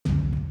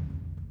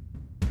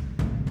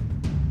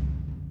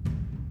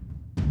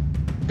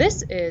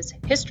This is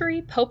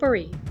History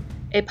Potpourri,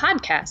 a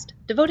podcast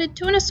devoted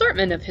to an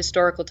assortment of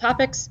historical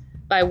topics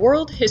by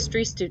world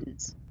history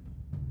students.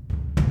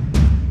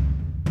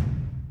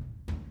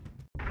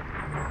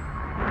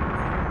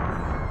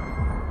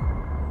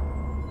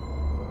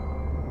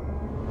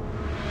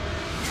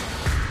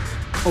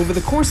 Over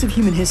the course of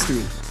human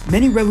history,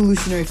 many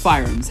revolutionary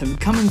firearms have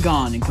come and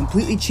gone and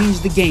completely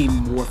changed the game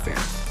in warfare.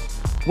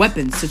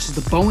 Weapons such as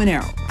the bow and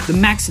arrow, the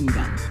Maxim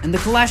gun, and the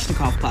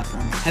Kalashnikov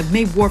platform have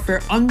made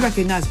warfare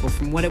unrecognizable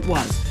from what it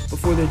was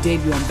before their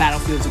debut on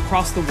battlefields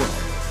across the world.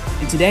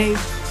 And today,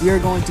 we are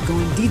going to go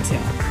in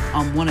detail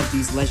on one of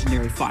these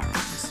legendary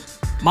firearms.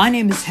 My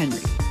name is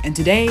Henry, and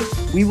today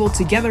we will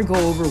together go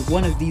over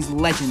one of these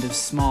legend of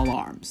small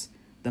arms,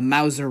 the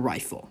Mauser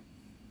rifle.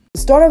 The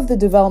start of the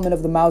development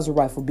of the Mauser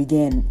rifle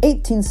began in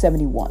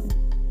 1871.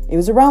 It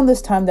was around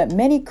this time that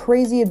many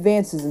crazy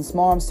advances in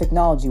small arms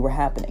technology were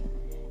happening,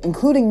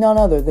 including none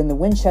other than the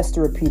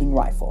Winchester repeating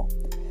rifle.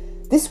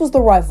 This was the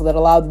rifle that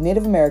allowed the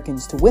Native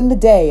Americans to win the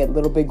day at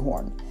Little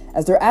Bighorn,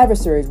 as their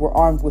adversaries were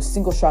armed with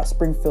single-shot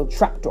Springfield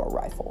trapdoor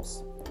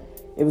rifles.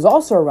 It was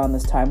also around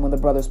this time when the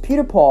brothers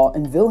Peter Paul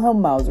and Wilhelm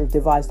Mauser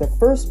devised their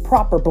first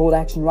proper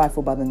bolt-action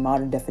rifle by the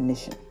modern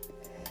definition.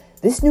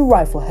 This new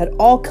rifle had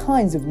all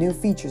kinds of new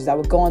features that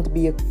would go on to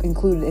be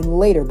included in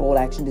later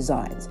bolt-action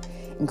designs,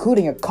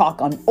 including a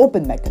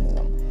cock-on-open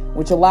mechanism,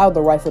 which allowed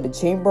the rifle to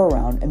chamber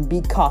around and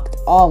be cocked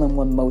all in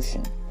one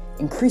motion,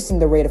 increasing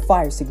the rate of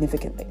fire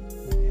significantly.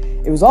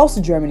 It was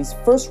also Germany's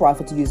first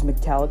rifle to use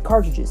metallic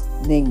cartridges,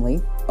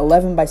 namely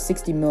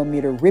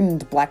 11x60mm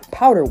rimmed black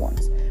powder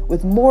ones,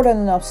 with more than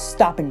enough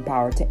stopping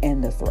power to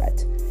end the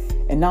threat.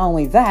 And not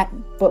only that,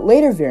 but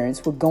later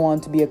variants would go on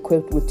to be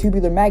equipped with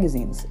tubular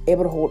magazines,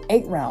 able to hold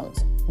 8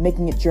 rounds,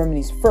 making it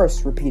Germany's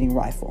first repeating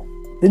rifle.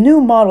 The new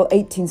Model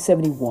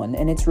 1871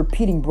 and its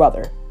repeating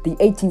brother, the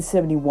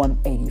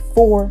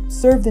 1871-84,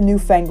 served the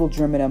newfangled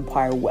German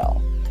Empire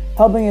well,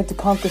 helping it to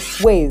conquer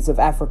swathes of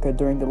Africa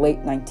during the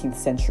late 19th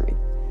century.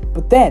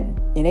 But then,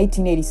 in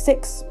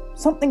 1886,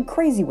 something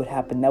crazy would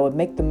happen that would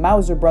make the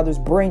Mauser brothers'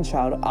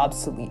 brainchild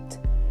obsolete.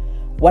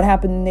 What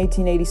happened in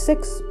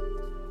 1886?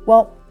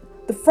 Well,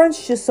 the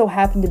French just so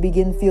happened to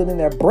begin fielding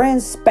their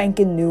brand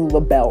spanking new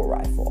Lebel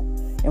rifle.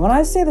 And when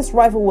I say this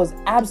rifle was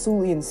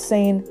absolutely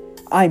insane,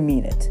 I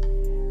mean it.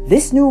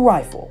 This new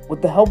rifle,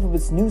 with the help of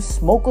its new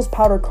smokeless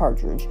powder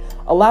cartridge,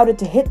 allowed it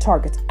to hit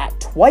targets at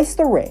twice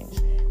the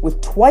range,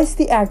 with twice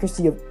the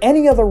accuracy of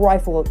any other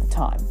rifle at the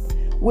time,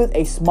 with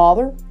a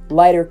smaller,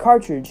 lighter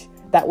cartridge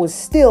that was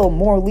still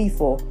more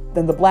lethal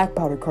than the black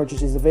powder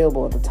cartridges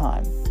available at the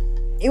time.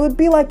 It would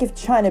be like if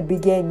China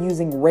began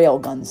using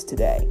railguns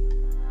today.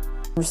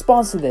 In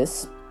response to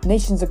this,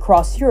 nations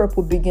across Europe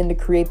would begin to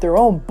create their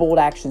own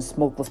bolt-action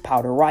smokeless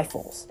powder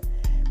rifles.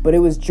 But it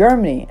was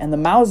Germany and the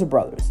Mauser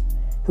brothers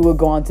who would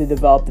go on to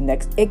develop the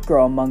next it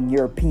girl among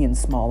European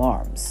small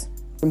arms.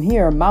 From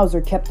here,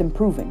 Mauser kept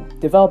improving,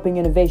 developing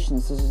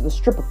innovations such as the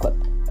stripper clip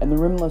and the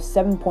rimless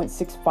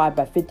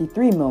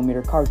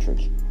 7.65x53mm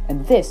cartridge.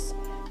 And this,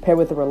 paired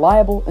with a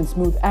reliable and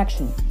smooth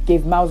action,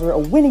 gave Mauser a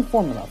winning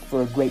formula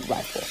for a great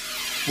rifle,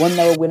 one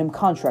that would win him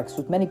contracts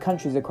with many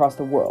countries across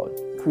the world,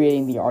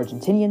 creating the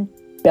Argentinian,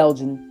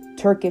 Belgian,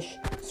 Turkish,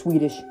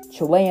 Swedish,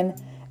 Chilean,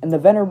 and the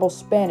venerable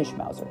Spanish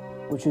Mauser,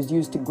 which was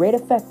used to great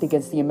effect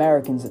against the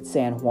Americans at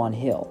San Juan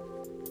Hill.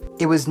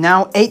 It was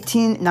now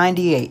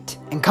 1898,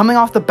 and coming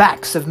off the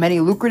backs of many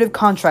lucrative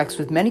contracts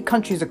with many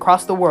countries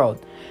across the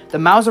world, the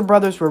Mauser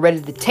brothers were ready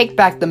to take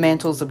back the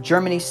mantles of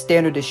Germany's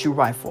standard issue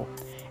rifle,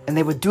 and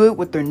they would do it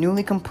with their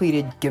newly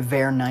completed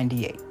Gewehr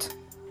 98.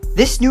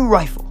 This new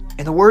rifle,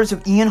 in the words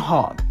of Ian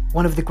Hogg,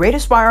 one of the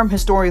greatest firearm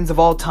historians of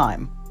all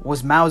time,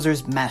 was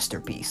Mauser's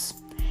masterpiece.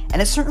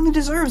 And it certainly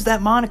deserves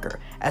that moniker,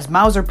 as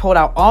Mauser pulled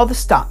out all the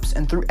stops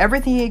and threw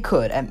everything he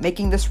could at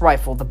making this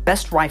rifle the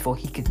best rifle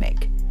he could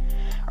make.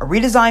 A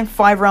redesigned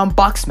 5-round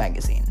box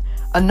magazine,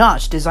 a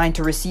notch designed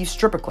to receive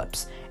stripper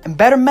clips, and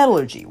better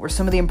metallurgy were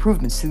some of the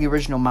improvements to the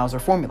original Mauser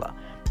formula,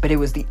 but it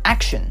was the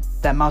action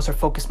that Mauser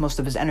focused most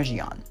of his energy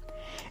on.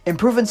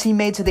 Improvements he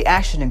made to the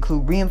action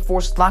include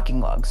reinforced locking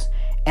lugs,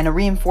 and a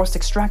reinforced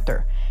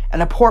extractor,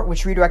 and a port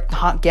which redirected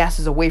hot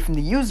gases away from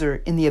the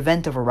user in the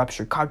event of a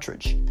ruptured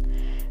cartridge.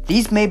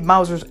 These made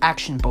Mauser's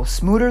action both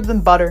smoother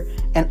than butter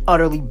and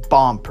utterly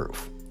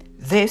bomb-proof.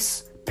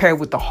 This, paired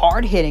with the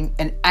hard-hitting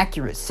and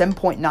accurate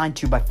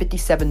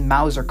 7.92x57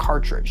 Mauser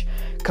cartridge,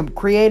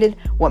 created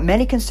what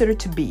many consider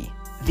to be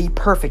the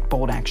perfect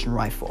bolt-action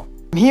rifle.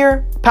 From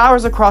here,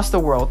 powers across the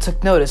world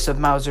took notice of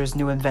Mauser's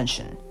new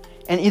invention,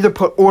 and either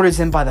put orders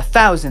in by the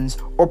thousands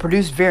or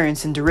produced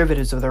variants and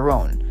derivatives of their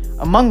own,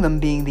 among them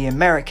being the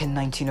American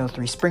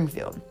 1903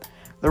 Springfield,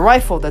 the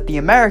rifle that the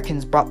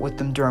Americans brought with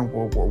them during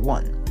World War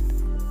I.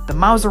 The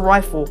Mauser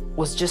rifle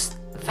was just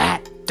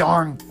that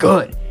darn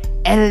good,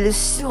 and it is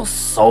still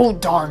so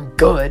darn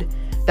good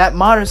that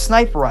modern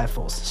sniper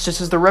rifles, such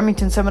as the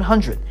Remington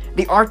 700,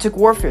 the Arctic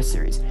Warfare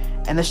series,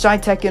 and the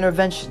Shytech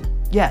Intervention,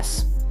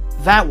 yes,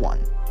 that one,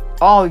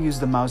 all use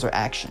the Mauser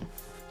action.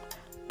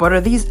 But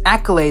are these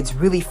accolades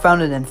really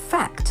founded in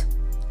fact?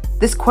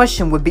 This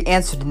question would be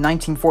answered in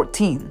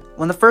 1914,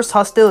 when the first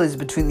hostilities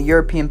between the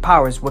European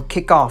powers would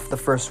kick off the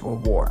First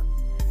World War.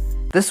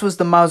 This was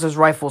the Mauser's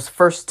rifle's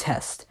first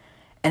test,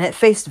 and it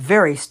faced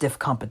very stiff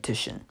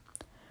competition.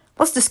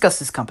 Let's discuss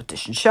this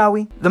competition, shall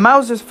we? The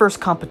Mauser's first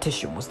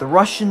competition was the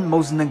Russian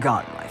Mosin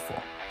Nagant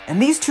rifle,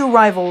 and these two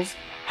rivals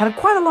had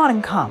quite a lot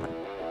in common.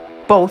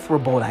 Both were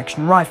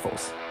bolt-action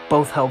rifles,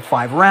 both held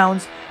 5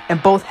 rounds,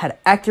 and both had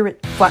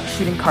accurate,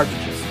 flat-shooting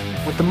cartridges,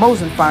 with the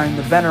Mosin firing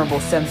the venerable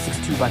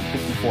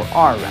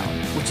 7.62x54R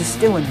round, which is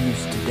still in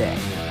use today.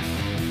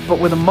 But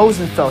where the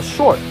Mosin fell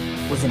short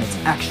was in its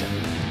action.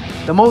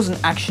 The Mosin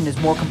action is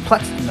more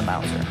complex than the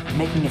Mauser,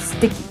 making it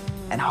sticky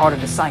and harder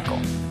to cycle.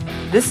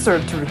 This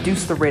served to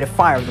reduce the rate of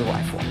fire of the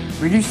rifle,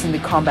 reducing the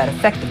combat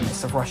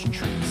effectiveness of Russian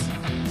troops.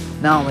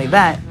 Not only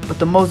that, but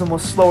the Mosin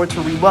was slower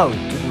to reload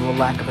due to the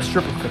lack of a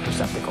stripper clip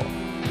receptacle.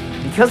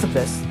 Because of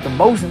this, the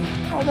Mosin,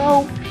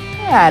 although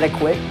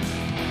adequate,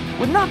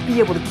 would not be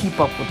able to keep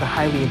up with the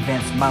highly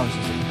advanced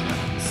Mausers of the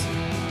Germans.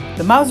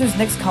 The Mauser's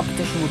next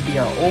competition would be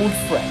our old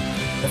friend,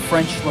 the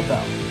French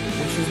Lebel,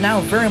 which was now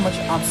very much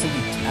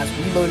obsolete as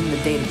reloading the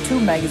Data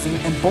II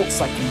magazine and bolt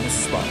cycling was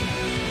slow,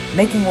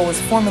 making what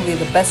was formerly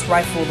the best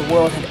rifle the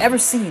world had ever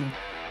seen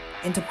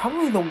into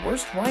probably the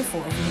worst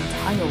rifle of the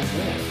entire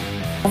war.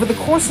 Over the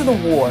course of the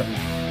war,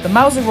 the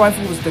Mauser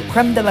rifle was the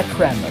creme de la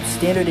creme of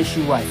standard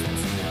issue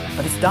rifles,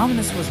 but its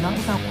dominance was not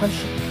without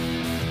question.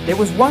 There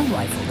was one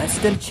rifle that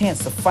stood a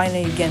chance of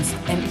fighting against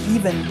and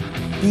even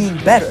being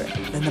better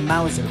than the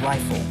Mauser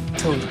rifle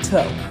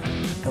toe-to-toe,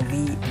 the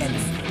Lee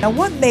Enfield. Now,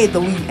 what made the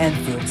Lee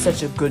Enfield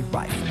such a good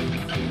rifle?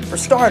 For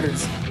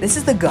starters, this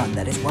is the gun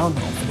that is well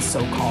known for the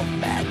so-called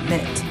Mad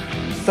Minute.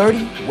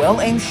 30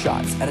 well-aimed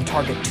shots at a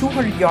target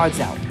 200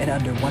 yards out in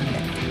under 1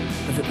 minute,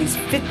 with at least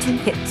 15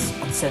 hits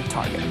on said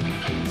target.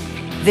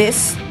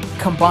 This,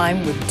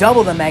 combined with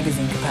double the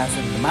magazine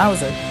capacity of the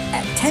Mauser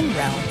at 10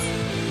 rounds,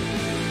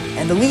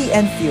 and the Lee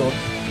Enfield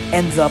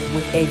ends up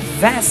with a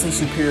vastly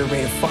superior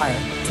rate of fire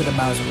to the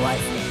Mauser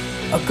rifle.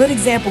 A good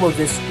example of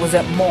this was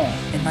at Mons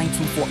in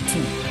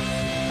 1914.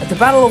 At the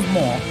Battle of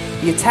Mons,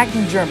 the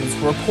attacking Germans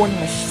were reporting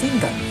machine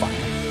gun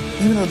fire,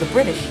 even though the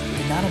British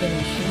did not have any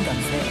machine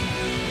guns there.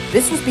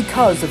 This was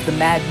because of the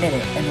Mad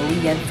Minute and the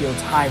Lee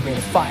Enfield's high rate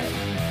of fire,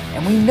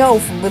 and we know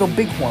from Little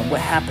Bighorn what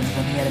happens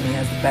when the enemy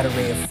has the better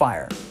rate of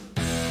fire.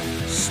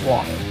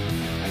 Slaughter.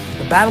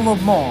 The Battle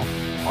of Mons,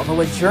 although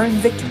a German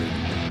victory,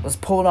 was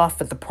pulled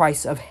off at the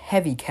price of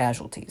heavy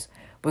casualties,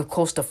 with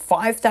close to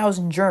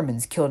 5,000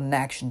 Germans killed in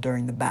action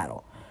during the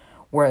battle,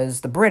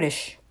 whereas the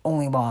British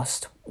only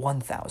lost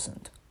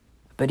 1,000.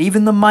 But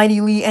even the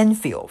mighty Lee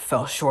Enfield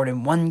fell short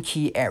in one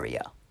key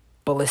area: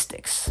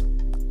 ballistics.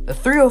 The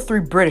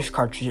 .303 British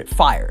cartridge it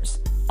fires,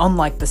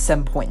 unlike the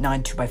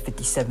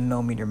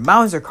 7.92x57mm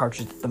Mauser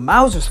cartridge that the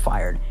Mausers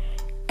fired,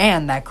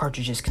 and that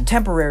cartridge's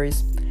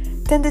contemporaries,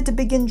 tended to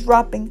begin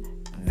dropping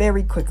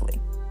very quickly.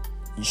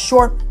 In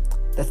short,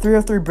 the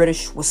 .303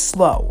 British was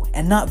slow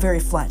and not very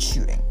flat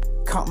shooting,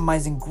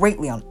 compromising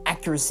greatly on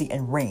accuracy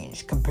and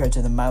range compared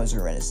to the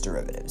Mauser and its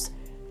derivatives.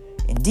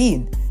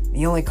 Indeed,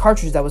 the only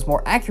cartridge that was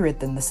more accurate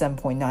than the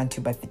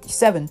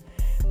 7.92x57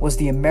 was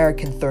the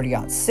American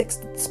 .30-06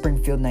 that the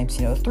Springfield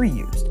 1903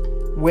 used,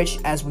 which,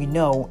 as we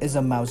know, is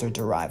a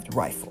Mauser-derived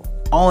rifle.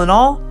 All in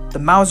all, the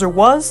Mauser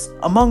was,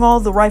 among all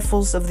the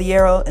rifles of the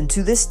era and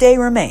to this day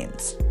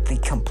remains, the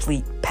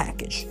complete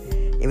package.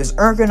 It was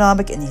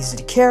ergonomic and easy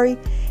to carry,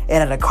 it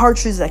had a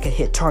cartridge that could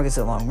hit targets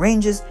at long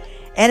ranges,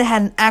 and it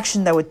had an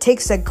action that would take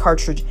said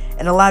cartridge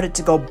and allowed it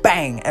to go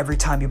bang every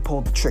time you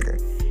pulled the trigger.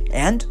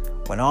 And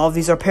when all of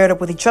these are paired up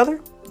with each other,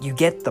 you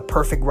get the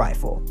perfect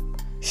rifle.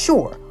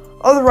 Sure,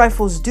 other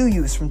rifles do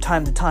use from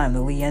time to time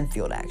the Lee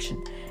Enfield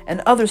action,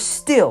 and others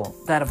still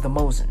that of the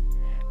Mosin,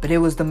 but it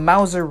was the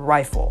Mauser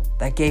rifle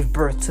that gave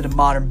birth to the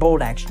modern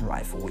bolt-action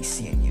rifle we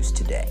see in use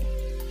today.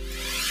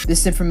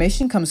 This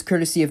information comes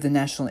courtesy of the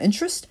National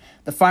Interest,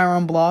 the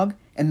Firearm Blog,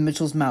 and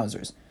Mitchell's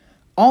Mausers,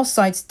 all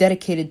sites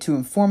dedicated to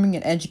informing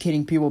and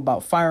educating people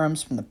about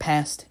firearms from the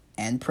past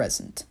and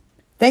present.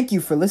 Thank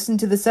you for listening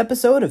to this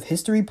episode of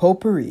History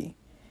Potpourri.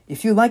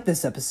 If you like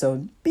this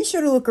episode, be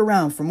sure to look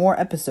around for more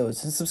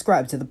episodes and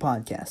subscribe to the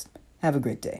podcast. Have a great day.